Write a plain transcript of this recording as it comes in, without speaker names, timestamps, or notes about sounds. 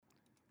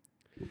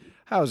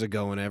How's it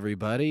going,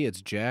 everybody?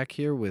 It's Jack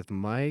here with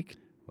Mike,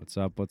 What's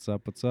up? What's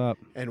up? What's up?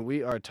 and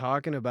we are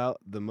talking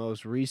about the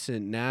most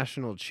recent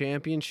national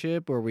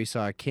championship where we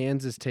saw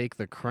Kansas take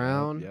the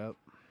crown. Yep.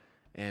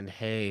 And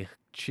hey,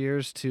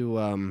 cheers to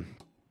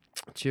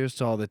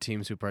all the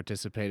teams who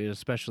participated,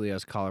 especially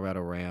us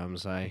Colorado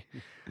Rams. I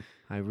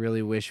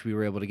really wish we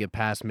were able to get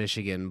past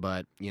Michigan,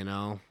 but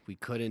we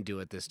couldn't do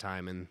it this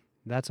time, and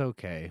that's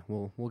okay.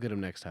 We'll get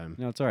them next time.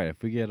 No, it's all right.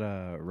 If we get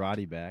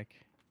Roddy back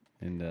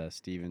and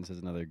Stevens has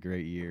another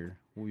great year,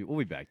 we'll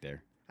be back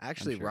there.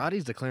 Actually, sure.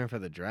 Roddy's declaring for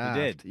the draft.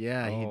 did?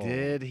 Yeah, he Oh,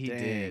 did. He dang,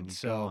 did. he's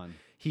So gone.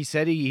 he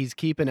said he's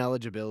keeping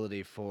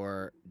eligibility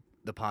for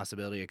the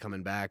possibility of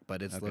coming back,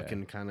 but it's Okay.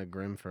 looking kind of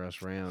grim for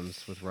us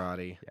Rams with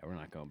Roddy. Yeah, we're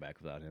not going back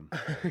without him.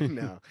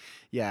 No.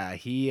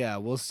 Yeah,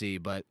 we'll see,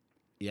 but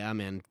yeah,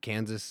 man,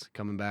 Kansas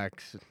coming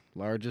back,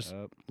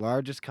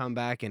 largest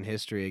comeback in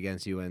history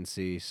against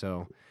UNC.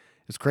 So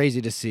it's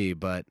crazy to see,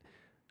 but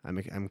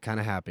I'm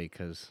kind of happy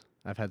because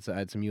I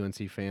had some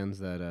UNC fans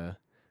that yeah.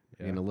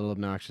 getting a little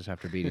obnoxious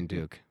after beating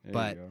Duke. There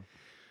But you go.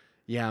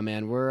 yeah,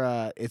 man,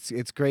 we're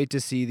it's great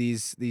to see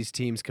these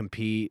teams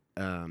compete.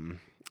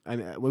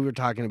 We were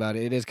talking about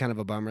it. It is kind of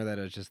a bummer that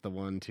it's just the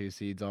 1-2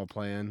 seeds all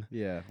playing.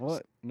 Yeah.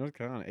 Well, North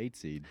Carolina 8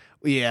 seed.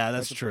 Yeah,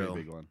 that's a pretty true.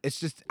 big one. It's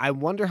just I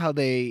wonder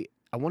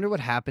what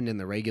happened in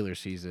the regular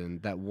season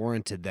that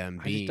warranted them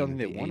I being just don't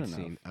think the they won 8th enough.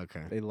 seed.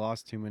 Okay. They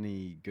lost too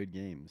many good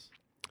games.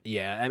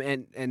 Yeah,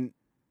 and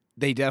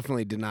they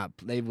definitely did not.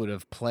 They would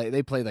have played.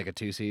 They played like a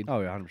 2 seed.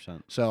 Oh yeah,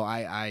 100%. So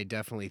I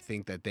definitely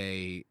think that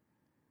I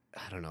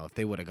don't know if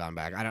they would have gone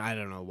back. I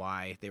don't know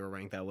why they were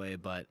ranked that way,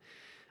 but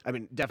I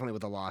mean definitely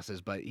with the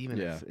losses. But even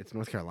Yeah. it's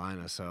North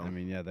Carolina, so I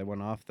mean, yeah, they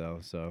went off though,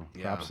 so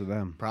Yeah. props to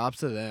them. props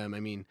to them. I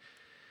mean,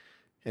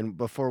 and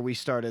before we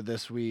started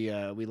this, we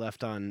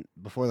left on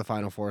before the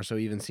Final Four. So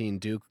even seeing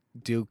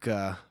Duke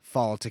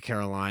fall to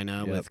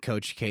Carolina Yep. with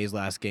Coach K's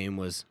last game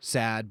was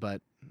sad,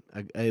 but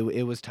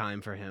it was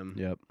time for him.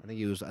 Yep. I think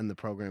he was in the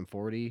program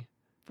 40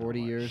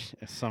 years.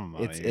 Some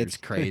It's years.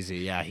 crazy.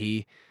 Yeah,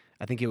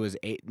 I think it was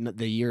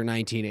the year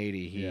 1980.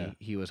 Yeah.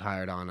 He was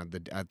hired on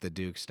at the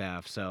Duke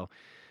staff. So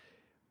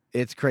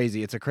it's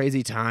crazy. It's a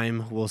crazy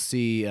time. We'll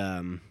see.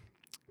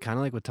 Kind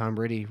of like with Tom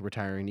Brady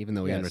retiring, even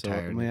though he Yeah, so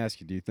unretired. let me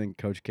ask you: do you think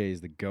Coach K is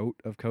the GOAT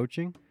of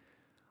coaching?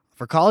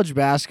 For college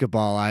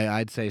basketball,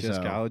 I'd say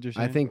Just so. college, you're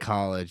I saying? think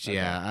college. Okay.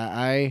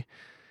 Yeah,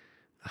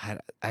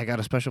 I got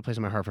a special place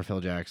in my heart for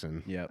Phil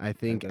Jackson. Yep, I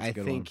think that's a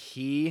good one.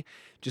 he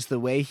just the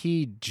way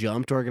he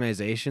jumped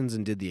organizations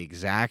and did the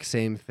exact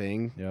same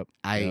thing. Yep.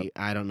 I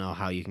don't know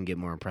how you can get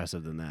more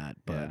impressive than that.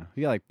 But Yeah,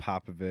 you got like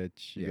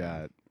Popovich. You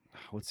Yeah. got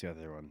what's the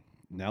other one?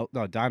 No,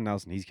 Don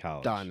Nelson. He's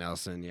college. Don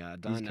Nelson, yeah,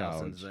 Don He's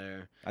Nelson's college.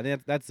 there. I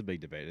think that's the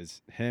big debate: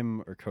 is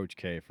him or Coach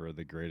K for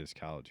the greatest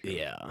college coach.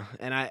 Yeah,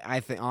 and I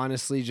think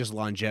honestly, just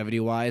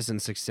longevity wise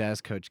and success,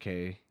 Coach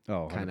K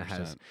Oh, kind of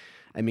has. 100%.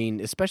 I mean,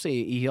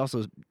 especially he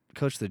also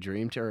coached the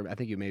Dream Team. Or I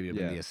think you maybe have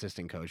been Yeah. the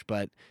assistant coach,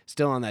 but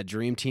still on that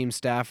Dream Team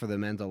staff for the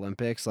men's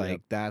Olympics. Like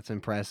Yep. that's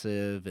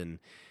impressive. And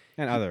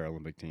And other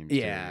Olympic teams. too,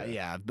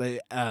 yeah.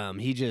 But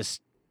he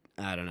just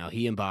I don't know.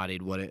 He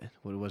embodied what it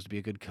was to be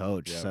a good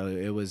coach. Yep. So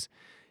it was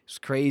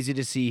crazy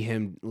to see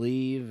him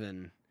leave.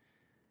 And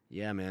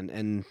yeah, man.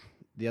 And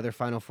the other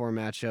Final Four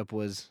matchup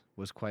was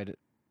quite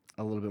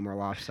a little bit more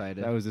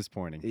lopsided. That was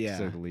disappointing, Yeah. to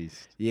say the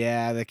least.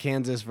 Yeah, the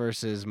Kansas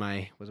versus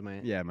Miami,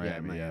 yeah.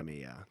 Miami.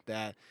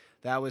 Yeah,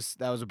 that was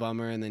a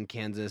bummer, and then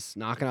Kansas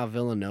knocking out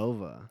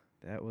Villanova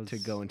That was to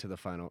go to the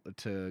finals.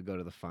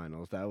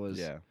 That was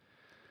Yeah.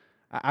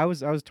 I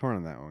was torn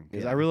on that one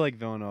because I Yeah. really like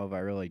Villanova. I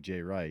really like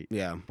Jay Wright,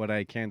 yeah, but I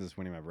had Kansas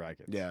winning my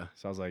brackets. Yeah.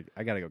 So I was like,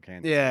 I gotta go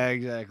Kansas. yeah,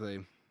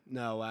 exactly.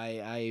 No,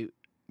 I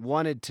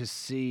wanted to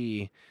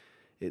see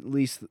at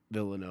least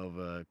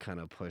Villanova kind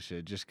of push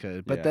it, just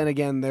cause. But Yeah. then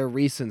again, their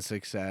recent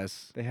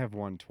success, They have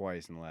won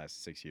twice in the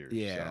last 6 years.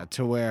 yeah, so.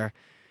 to where,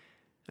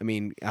 I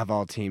mean, of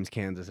all teams,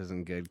 Kansas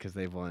isn't good because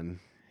they've won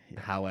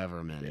Yeah.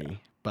 however many, Yeah.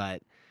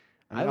 but.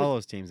 I mean, all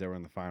those teams that were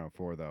in the Final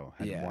Four though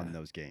had Yeah. won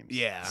those games.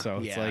 Yeah. So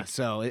it's like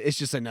so it's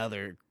just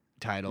another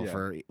title Yeah.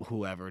 for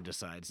whoever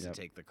decides Yep. to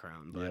take the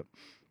crown. But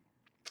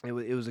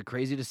Yep. it was a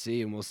crazy to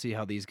see, and we'll see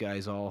how these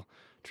guys all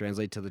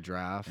translate to the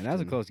draft. and that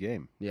was a close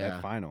game. Yeah.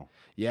 That final.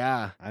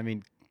 Yeah. I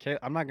mean,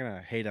 I'm not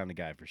gonna hate on the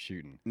guy for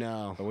shooting,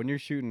 No. but when you're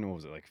shooting, what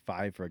was it, like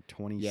 5 for like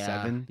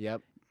 27? Yeah.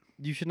 Yep.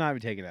 You should not be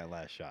taking that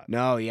last shot.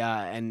 No.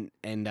 Yeah.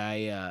 And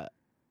I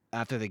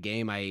after the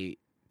game I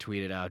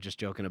tweeted out just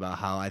joking about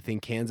how I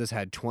think Kansas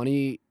had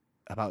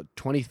about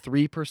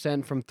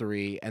 23% from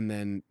three, and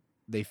then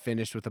they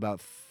finished with about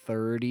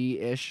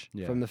 30-ish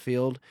Yeah. from the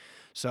field.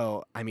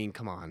 So I mean,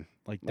 come on.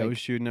 Like Like- those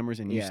shooting numbers,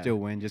 and you Yeah. still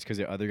win just because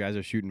the other guys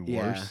are shooting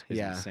worse is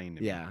insane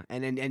to me. Yeah,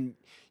 and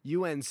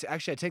UNC.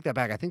 Actually, I take that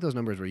back. I think those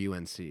numbers were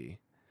UNC,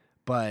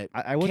 but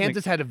I wasn't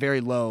Kansas had a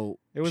very low.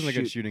 it wasn't a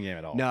good shoot- shooting game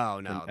at all.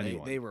 No, from they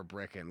anyone. were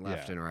bricking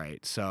left Yeah. and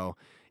right. So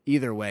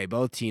either way,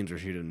 both teams were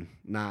shooting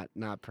not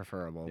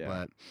preferable, Yeah.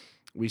 but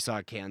we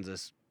saw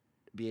Kansas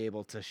be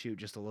able to shoot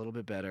just a little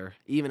bit better.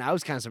 Even I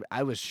was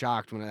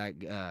shocked when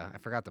I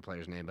forgot the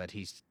player's name, but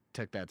he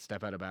took that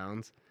step out of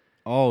bounds.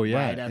 Oh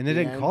yeah, right at and they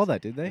the didn't call end,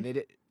 that, did and they? they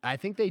did. I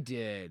think they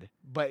did,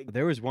 but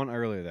There was one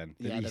earlier then.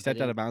 Yeah, He that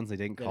stepped out of bounds. They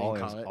didn't they call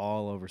didn't it. It was call it.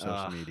 all over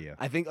social media.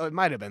 I think it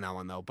might have been that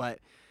one though, but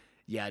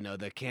yeah, no,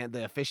 the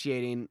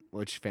officiating,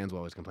 which fans will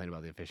always complain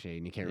about the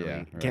officiating. You can't really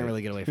Yeah, can't right.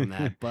 really get away from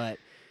that. But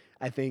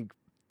I think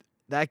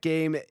that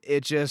game,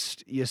 it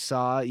just you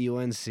saw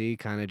UNC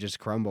kind of just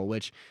crumble.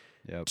 Which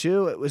Yep.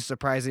 too, it was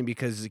surprising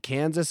because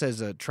Kansas has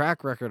a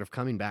track record of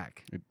coming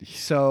back.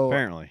 So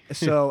Apparently.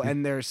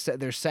 and their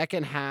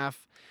second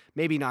half,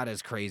 maybe not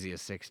as crazy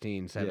as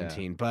 16,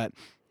 17, but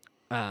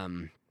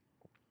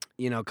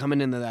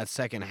coming into that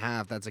second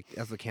half, that's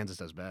what Kansas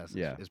does best.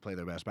 Yeah. is play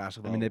their best I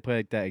basketball. mean, they played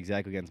like that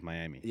exactly against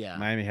Miami. Yeah.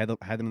 Miami had them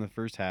in the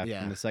first half.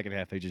 Yeah. In the second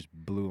half, they just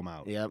blew them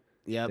out. Yep.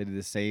 They did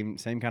the same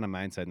kind of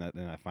mindset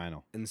in that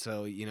final. And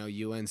so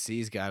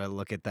UNC's got to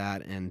look at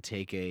that and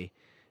take a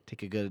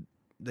good.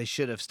 They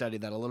should have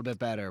studied that a little bit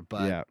better,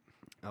 but Yeah.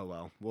 oh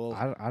well. Well,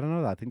 I don't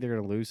know. I think they're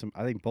gonna lose some.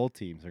 I think both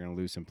teams are gonna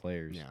lose some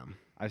players. yeah,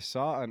 I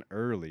saw an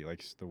early,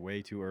 like the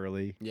way too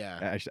early.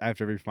 yeah,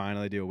 After every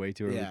final, they do a way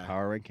too early Yeah.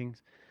 power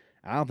rankings.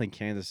 I don't think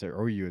Kansas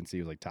or UNC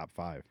was like top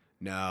 5.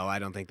 no, I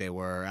don't think they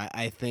were.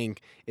 I think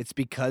it's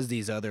because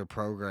these other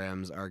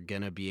programs are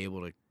gonna be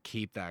able to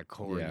keep that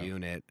core Yeah.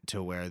 unit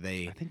to where I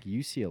they think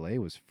UCLA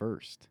was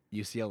first.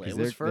 UCLA 'Cause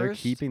was they're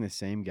first. keeping the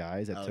same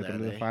guys that Oh, took them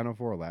to are the they? Final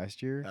Four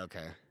last year.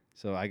 Okay.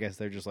 So I guess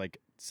they're just like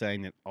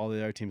saying that all the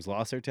other teams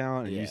lost their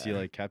talent and Yeah.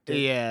 UCLA kept it.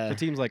 Yeah. So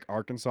teams like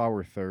Arkansas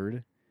were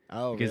third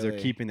Oh, because they're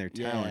really? keeping their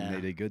talent. And Yeah.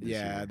 they did good this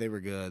Yeah, year. they were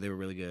good. They were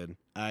really good.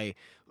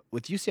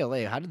 With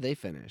UCLA, how did they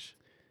finish?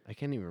 I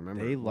can't even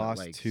remember. They What, lost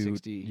like to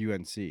 60?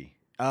 UNC.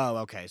 Oh,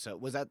 okay. So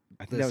was that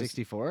I think the that was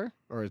 64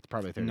 or it's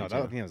probably 32? no.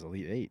 I think that was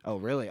Elite 8. Oh,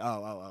 really?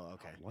 Oh,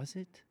 okay. Was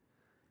it?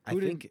 I Who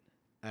did- think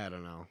I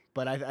don't know,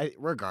 but I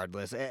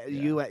regardless, Yeah.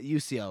 you at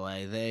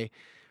UCLA,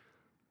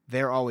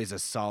 they're always a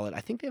solid.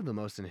 I think they have the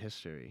most in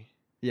history.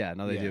 Yeah,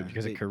 no, they do Yeah,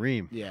 because they- of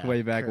Kareem. Yeah,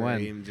 way back when.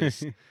 Kareem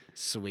just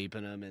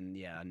sweeping them, and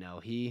yeah,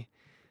 no,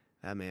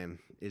 that man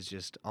is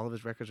just all of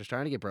his records are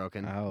starting to get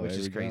broken, Oh, which there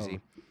is we go. crazy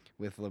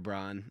with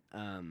LeBron.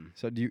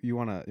 So do you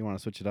wanna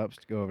switch it up?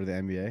 Go over to the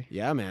NBA.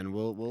 Yeah, man,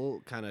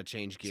 we'll kind of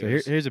change So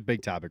gears. here's a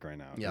big topic right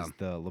now. Yeah. Is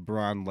the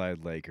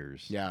LeBron-led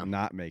Lakers Yeah.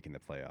 not making the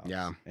playoffs.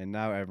 Yeah. And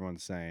now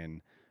everyone's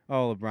saying,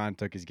 oh, LeBron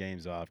took his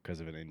games off because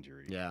of an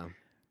injury. Yeah,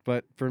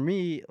 But for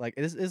me, like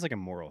this is like a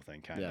moral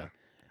thing, kind of. Yeah.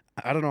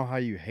 I don't know how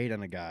you hate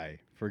on a guy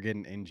for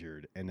getting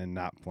injured and then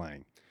not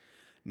playing.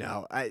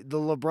 no, the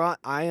LeBron.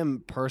 I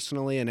am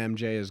personally an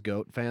MJ is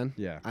GOAT fan.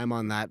 Yeah. I'm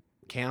on that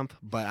camp,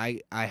 but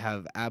I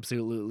have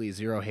absolutely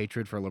zero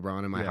hatred for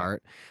LeBron in my Yeah.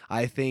 heart.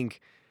 I think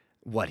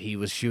what he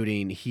was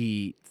shooting,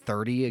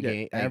 30 a Yeah,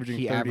 game, averaging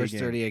he 30 a averaged game.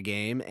 30 a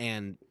game,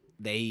 and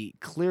they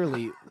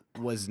clearly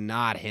was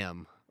not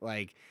him.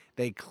 Like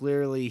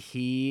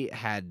he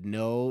had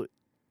no.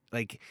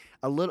 Like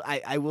a little,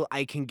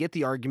 I can get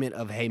the argument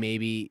of hey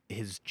maybe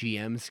his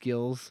GM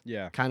skills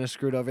Yeah. kind of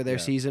screwed over their Yeah.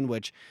 season,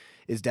 which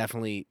is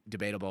definitely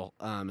debatable,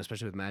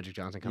 especially with Magic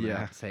Johnson coming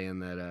Yeah. out saying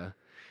that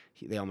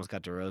they almost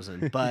got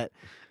DeRozan. But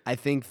I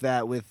think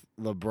that with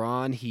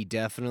LeBron, he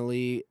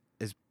definitely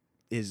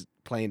is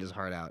playing his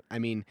heart out. I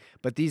mean,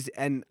 but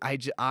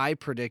I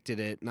predicted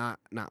it, not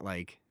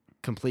like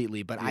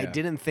completely, but I Yeah.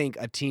 didn't think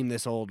a team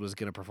this old was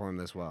going to perform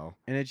this well.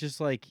 And it's just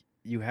like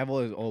you have all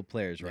those old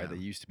players, right, Yeah. that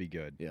used to be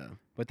good. Yeah,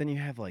 But then you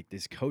have like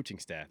this coaching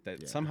staff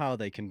that Yeah. somehow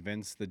they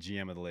convinced the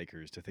GM of the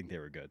Lakers to think they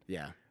were good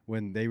yeah,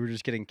 when they were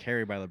just getting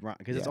carried by LeBron.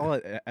 Because it's Yeah. all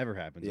that ever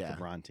happens Yeah. with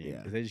LeBron team.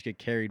 Yeah. 'Cause they just get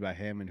carried by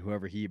him and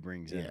whoever he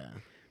brings in. yeah,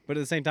 But at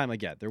the same time,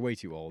 like, yeah, they're way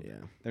too old. yeah.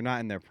 They're not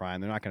in their prime.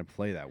 They're not going to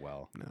play that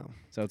well. No.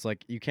 So it's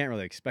like you can't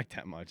really expect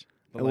that much.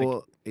 But like,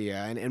 Well,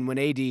 yeah, and when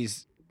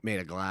AD's made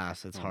of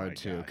glass, it's oh hard my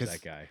too gosh, because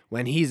that guy.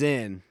 when he's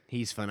in,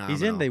 he's phenomenal.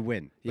 He's in, they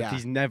win. But Yeah.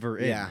 he's never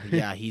in.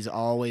 Yeah, he's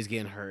always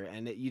getting hurt,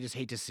 and you just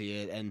hate to see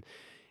it. And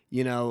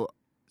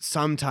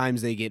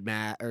sometimes they get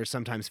mad, or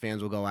sometimes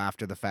fans will go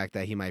after the fact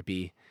that he might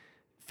be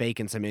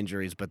faking some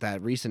injuries. But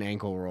that recent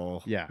ankle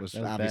roll, Yeah, was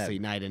that was obviously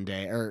bad. night and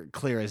day, or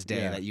clear as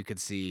day Yeah. that you could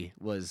see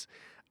was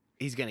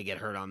he's gonna get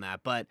hurt on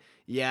that. But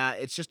yeah,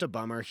 it's just a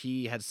bummer.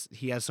 He has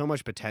so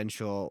much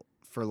potential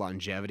for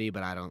longevity,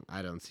 but I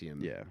don't see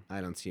him. Yeah.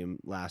 I don't see him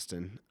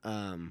lasting.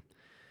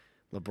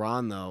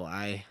 LeBron though,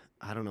 I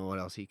don't know what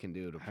else he can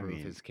do to I prove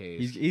mean, his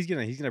case. He's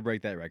gonna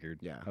break that record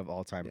Yeah. of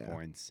all time Yeah.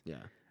 points.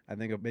 Yeah, I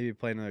think he'll maybe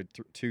play another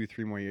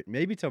 2-3 more years.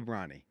 Maybe till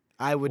Bronny.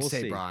 I would We'll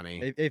say see.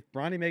 Bronny. If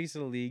Bronny makes it to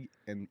the league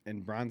and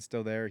Bron's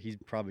still there, he's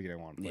probably gonna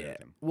want to play Yeah.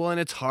 with him. Well, and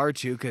it's hard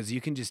too because you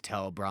can just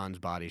tell Bron's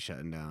body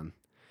shutting down.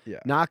 Yeah.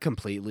 Not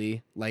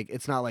completely. Like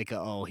it's not like he's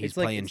It's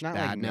like playing it's not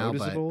bad like now, but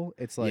noticeable.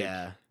 It's like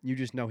yeah. you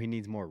just know he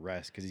needs more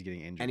rest because he's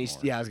getting injured. And he's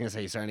more. yeah, I was gonna say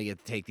he's starting to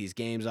take these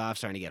games off,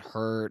 starting to get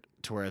hurt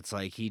to where it's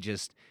like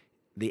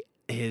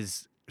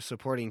his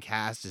supporting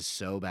cast is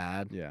so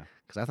bad. Yeah.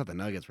 Because I thought the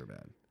Nuggets were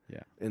bad.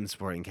 Yeah. In the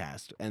supporting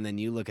cast, and then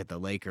you look at the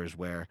Lakers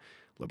where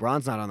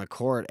LeBron's not on the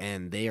court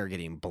and they are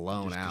getting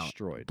blown Just out,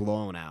 destroyed.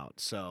 blown out.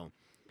 So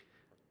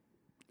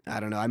I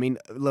don't know. I mean,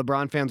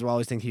 LeBron fans will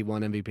always think he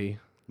won MVP.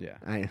 Yeah.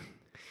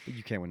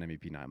 You can't win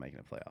MVP not making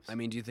the playoffs. I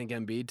mean, do you think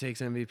Embiid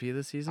takes MVP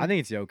this season? I think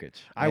it's Jokic.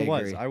 I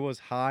agree. I was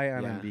high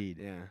on Embiid.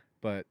 Yeah.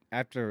 But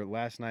after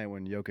last night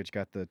when Jokic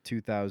got the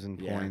 2,000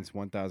 points,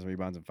 1,000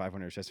 rebounds, and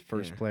 500 assists,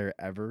 first player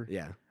ever.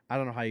 Yeah. I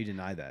don't know how you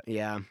deny that.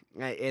 Yeah.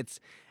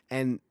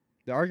 And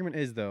the argument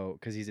is, though,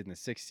 because he's in the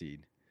 6th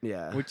seed.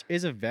 Yeah. Which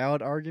is a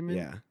valid argument.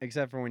 Yeah.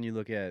 Except for when you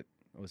look at,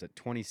 what was it,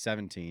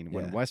 2017,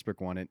 when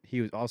Westbrook won it,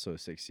 he was also a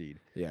 6th seed.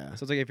 Yeah.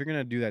 So it's like, if you're going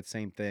to do that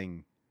same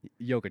thing,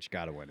 Jokic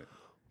got to win it.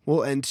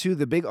 Well, and two,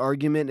 the big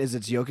argument is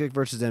it's Jokic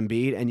versus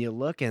Embiid, and you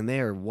look and they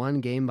are one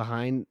game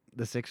behind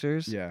the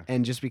Sixers. Yeah.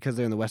 And just because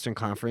they're in the Western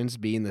Conference,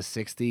 being the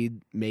 6th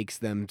seed makes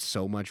them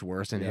so much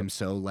worse and Yep. him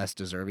so less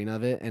deserving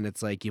of it. And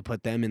it's like you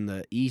put them in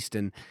the East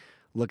and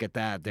look at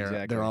that.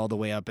 They're all the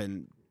way up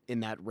in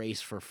that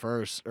race for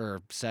first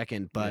or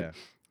second. But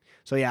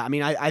so yeah, I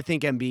mean I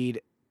think Embiid,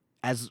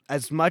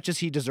 as much as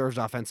he deserves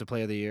Offensive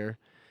Player of the Year,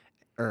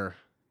 or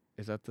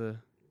is that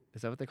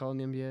what they call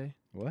it in the NBA?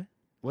 What?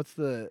 What's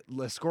the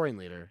scoring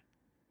leader?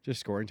 Just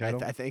scoring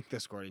title? I think the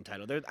scoring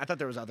title. I thought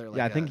there was other.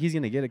 I think he's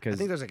going to get it I because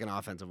think there's like an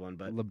offensive one,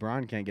 but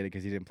LeBron can't get it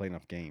because he didn't play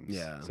enough games.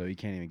 Yeah. So he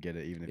can't even get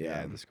it even if he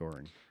had the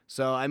scoring.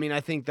 so I mean I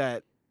think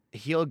that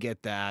he'll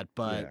get that,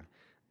 but Yeah.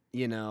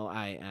 you know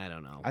I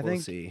don't know. I We'll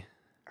think- see.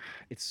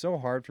 It's so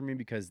hard for me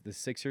because the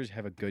Sixers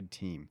have a good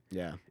team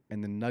Yeah,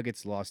 and the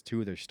Nuggets lost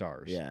 2 of their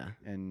stars. yeah,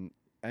 And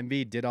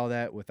Embiid did all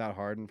that without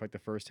Harden for like the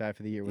first half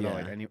of the year,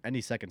 without Yeah. like any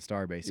second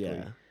star basically.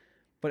 yeah,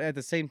 But at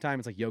the same time,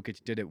 it's like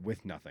Jokic did it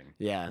with nothing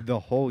yeah.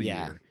 the whole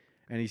Yeah. year,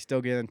 and he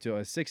still get into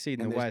a 6th seed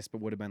in And the there's- West,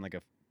 but would have been like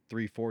a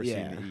 3-4 seed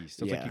in the Yeah. East.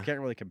 So it's like Yeah. you can't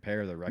really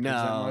compare the records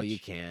that No, much. you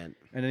can't.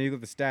 And then you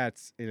look at the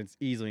stats, and it's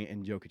easily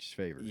in Jokic's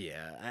favor.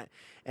 Yeah,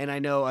 and I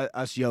know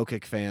us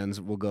Jokic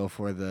fans will go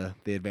for the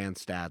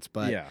advanced stats,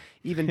 but yeah,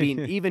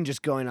 even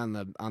just going on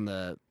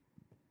the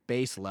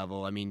base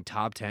level, I mean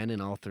top 10 in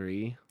all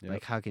 3. Yep.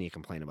 Like how can you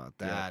complain about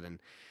Yep. that?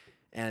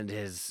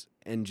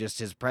 And just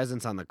his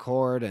presence on the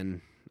court,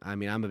 and I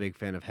mean I'm a big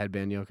fan of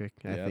Headband Jokic.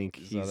 I Yep, think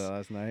saw that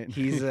last night.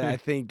 I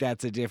think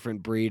that's a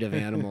different breed of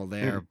animal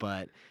there,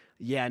 but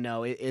yeah,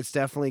 no, it's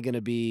definitely going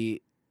to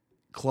be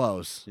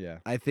close. yeah,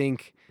 I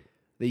think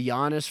the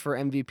Giannis for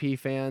MVP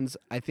fans,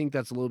 I think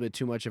that's a little bit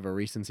too much of a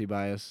recency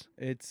bias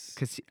it's.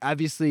 because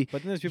obviously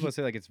But then there's people that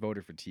say like it's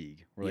voter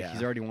fatigue, where like Yeah.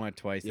 he's already won it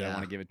twice. They Yeah.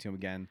 want to give it to him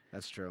again.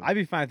 that's true. I'd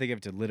be fine if they give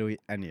it to literally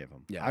any of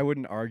them. Yeah. I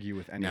wouldn't argue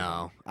with any of them.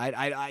 No,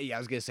 I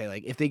was gonna say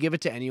like if they give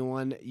it to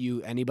anyone,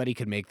 anybody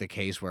could make the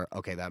case where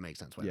okay that makes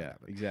sense. Why that Yeah,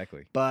 happened.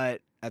 exactly.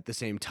 But at the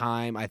same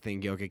time, I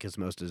think Jokic is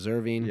most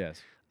deserving.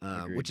 Yes.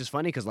 Agreed. Which is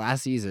funny because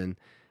last season,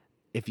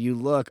 if you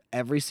look,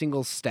 every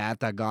single stat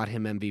that got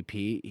him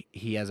MVP,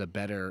 he has a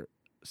better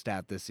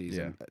stat this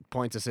season.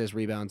 Points, assists,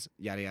 rebounds,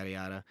 yada, yada,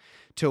 yada.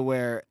 To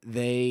where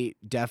they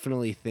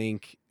definitely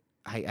think,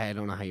 I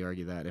don't know how you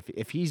argue that.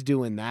 If he's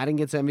doing that and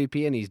gets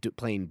MVP and he's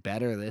playing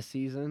better this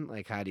season,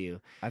 like how do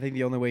you? I think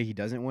the only way he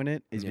doesn't win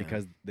it is Yeah.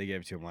 because they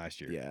gave it to him last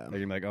year. Yeah. They're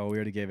gonna be like, oh, we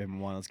already gave him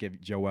one. Let's give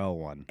Joel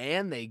one.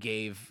 And they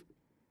gave,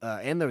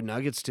 and the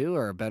Nuggets too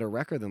are a better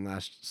record than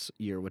last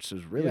year, which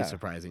is really Yeah,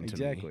 surprising to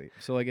me. Exactly.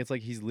 So like it's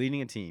like he's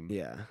leading a team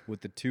Yeah.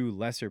 with the 2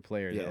 lesser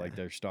players that Yeah. are like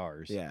their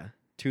stars Yeah.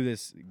 to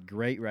this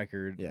great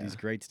record, Yeah. these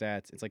great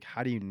stats. It's like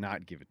how do you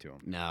not give it to him?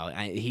 No,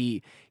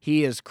 he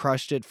has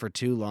crushed it for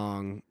too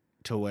long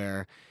to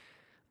where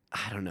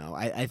I don't know.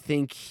 I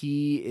think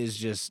he is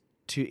just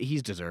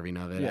he's deserving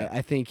of it. Yeah.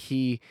 I think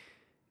he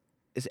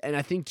is, and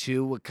I think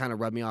too what kind of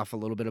rubbed me off a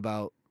little bit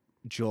about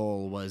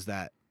Joel was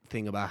that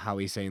thing about how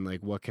he's saying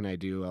like, "What can I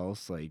do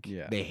else?" Like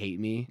Yeah. they hate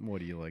me.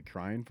 What are you like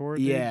crying for it?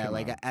 dude? Yeah, Come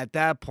like on. at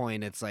that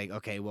point, it's like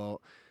okay,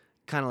 well.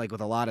 Kind of like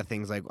with a lot of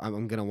things, like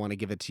I'm gonna want to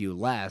give it to you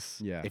less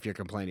Yeah. if you're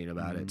complaining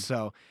about Mhm. it.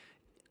 So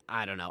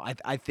I don't know.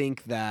 I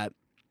think that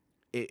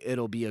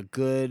it'll be a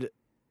good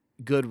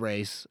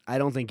race. I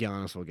don't think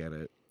Giannis will get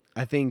it.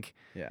 I think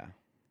Yeah.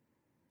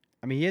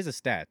 I mean, he has the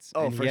stats.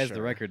 Oh, and for he has the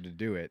sure. record to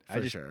do it.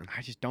 For sure.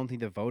 I just don't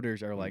think the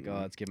voters are like, oh,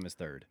 Mm-mm. let's give him his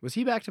 3rd. was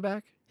he back to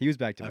back? He was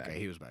back to back. Okay,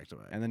 he was back to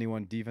back. And then he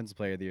won Defensive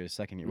Player of the Year his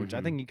 2nd year, which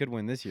I Mhm. think he could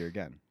win this year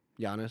again.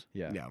 Giannis?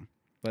 Yeah. Yeah.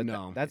 But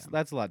No, that's yeah.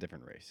 that's a lot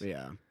different race.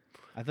 Yeah.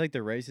 I feel like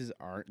the races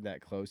aren't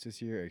that close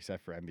this year,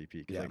 except for MVP.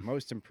 Because Yeah. like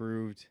most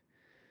improved,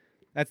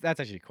 that's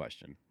actually a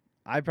question.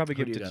 I'd probably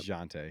Who give it do to you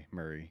Dejounte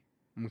Murray.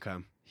 Okay.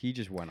 He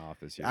just went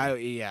off this year.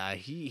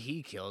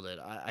 He killed it.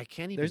 I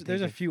can't even.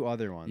 there's a think few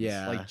other ones.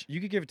 Yeah. like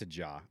you could give it to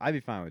Ja. I'd be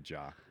fine with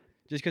Ja,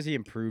 just because he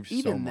improved of,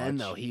 even so much. then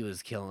though he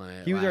was killing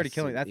it. He was already last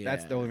killing. se-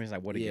 That's the only reason I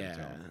would have yeah. given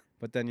it to him.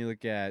 But then you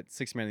look at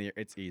 6th Man of the Year,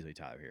 it's easily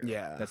Tyler Hero.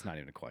 Yeah. That's not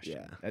even a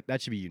question. Yeah.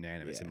 That should be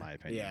unanimous in Yeah. my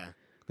opinion. Yeah.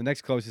 The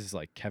next closest is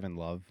like Kevin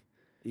Love,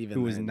 Even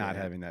who is then, not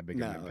yeah. having that big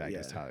of an No, impact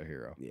as yeah. Tyler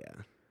Hero. Yeah.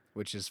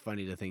 Which is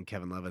funny to think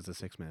Kevin Love as a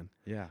 6-man.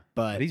 Yeah.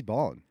 But But he's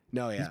balling.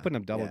 no, yeah. He's putting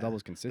up double Yeah.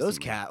 doubles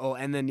consistently. Those Oh,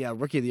 and then yeah,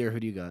 rookie of the year. Who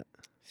do you got?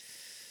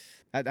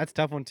 That's a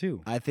tough one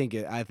too. I think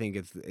it's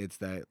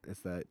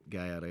that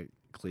guy out of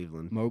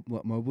Cleveland.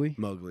 Mobley.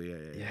 Mowgli.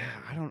 Yeah,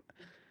 I don't,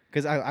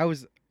 because I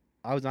was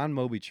on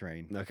Mobley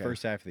train the Okay.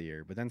 first half of the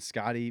year, but then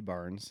Scotty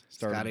Barnes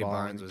started Scotty balling.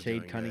 Barnes was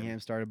Cade doing Cunningham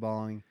started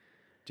balling.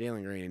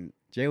 Jalen Green.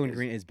 Jalen Is-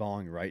 Green is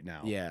balling right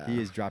now. Yeah.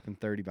 he is dropping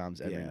 30 bombs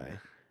every Yeah. night.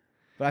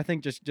 But I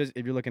think just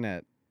if you're looking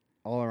at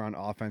all around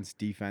offense,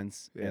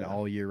 defense, and Yeah.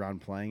 all year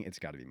round playing, it's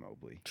got to be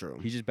Mobley. True.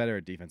 He's just better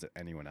at defense than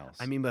anyone else.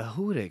 I mean, but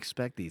who would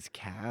expect these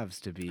Cavs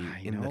to be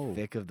in know. the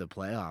thick of the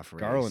playoff race?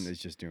 Garland is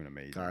just doing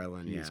amazing.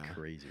 Garland, he is yeah.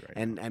 crazy right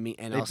and now. I mean,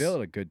 and They also,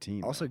 built a good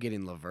team. also though.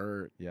 getting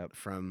LeVert Yep.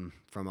 from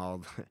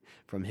all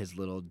from his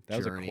little That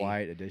was journey. a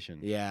quiet addition.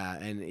 Yeah,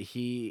 and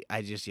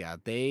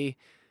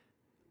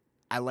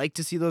I like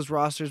to see those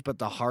rosters, but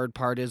the hard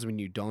part is when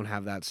you don't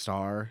have that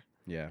star.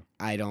 Yeah.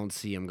 I don't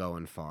see him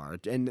going far.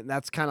 And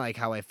that's kind of like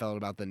how I felt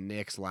about the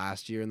Knicks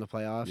last year in the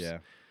playoffs. Yeah.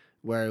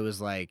 Where it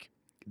was like,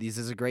 this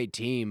is a great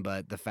team,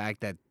 but the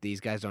fact that these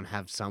guys don't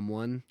have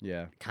someone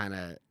Yeah. kind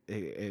of.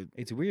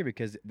 It's weird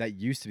because that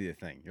used to be the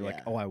thing. You're like,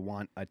 Yeah. oh, I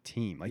want a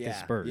team. Like the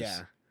Spurs.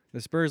 Yeah. The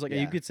Spurs, like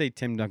Yeah. you could say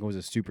Tim Duncan was a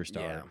superstar,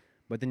 Yeah.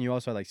 but then you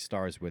also had like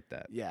stars with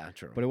that. Yeah,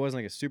 true. But it wasn't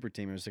like a super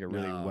team. It was like a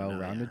really No,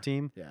 well-rounded yeah.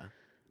 team. Yeah.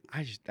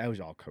 That was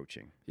all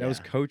coaching. That was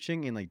Yeah.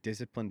 coaching and like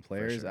disciplined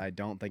players. sure. I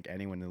don't think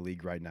anyone in the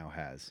league right now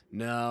has.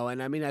 No,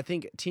 and I mean, I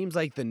think teams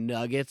like the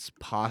Nuggets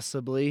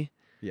possibly.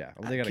 Yeah,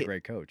 well, they got a ca-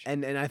 great coach.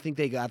 And I think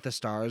they got the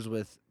stars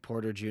with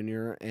Porter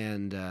Jr.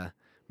 and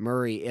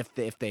Murray if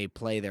they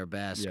play their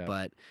best. Yeah.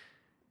 But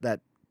that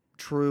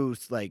true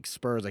like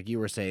Spurs, like you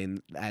were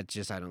saying, I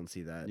don't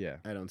see that. Yeah.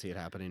 I don't see it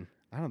happening.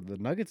 I don't know.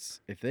 The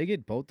Nuggets, if they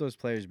get both those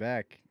players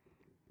back,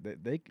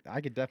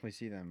 I could definitely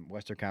see them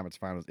Western Conference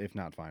Finals, if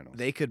not Finals.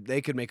 They could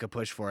make a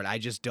push for it. I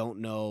just don't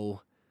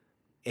know.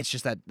 It's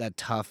just that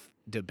tough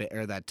debate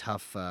or that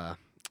tough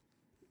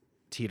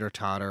teeter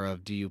totter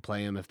of do you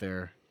play them if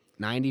they're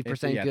 90%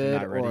 they're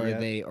good not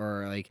ready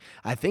or yet. like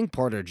I think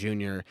Porter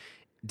Jr.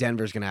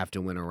 Denver's gonna have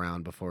to win a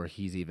round before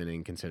he's even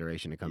in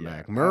consideration to come Yeah,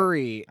 back.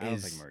 Murray I don't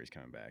is think Murray's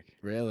coming back.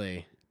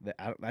 really.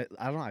 I don't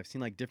know. I've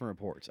seen like different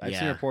reports. I've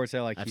seen Yeah. reports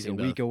that like I've he's a seen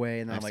week both. away,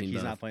 and then I've I'm like seen he's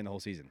both. not playing the whole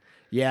season.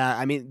 Yeah,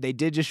 I mean they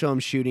did just show him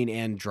shooting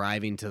and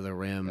driving to the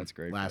rim That's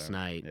great. for last them.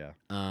 night. Yeah.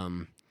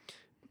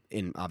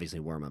 In obviously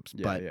warm-ups,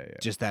 Yeah, but yeah, yeah.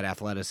 just that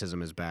athleticism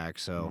is back.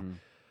 So Mhm.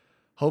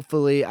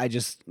 hopefully,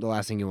 the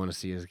last thing you want to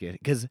see is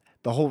because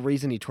the whole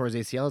reason he tore his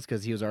ACL is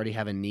because he was already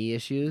having knee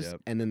issues,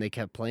 Yep. and then they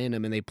kept playing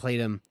him, and they played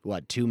him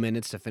 2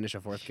 minutes to finish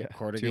a fourth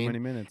quarter Too game, many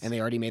minutes. and they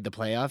already made the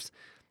playoffs,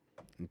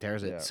 and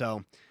tears it. Yeah.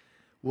 So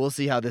we'll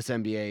see how this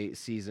NBA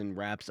season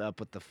wraps up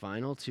with the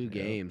final 2 Yep.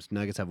 games.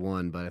 Nuggets have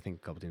 1, but I think a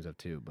couple teams have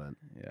 2. But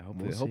Yeah,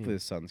 hopefully, We'll see. the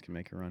Suns can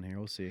make a run here.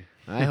 We'll see.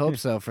 I hope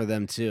so for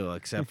them too,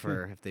 except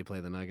for if they play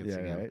the Nuggets Yeah,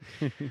 again.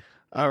 right.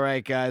 All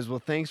right, guys. Well,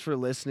 thanks for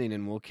listening,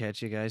 and we'll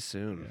catch you guys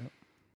soon. Yeah.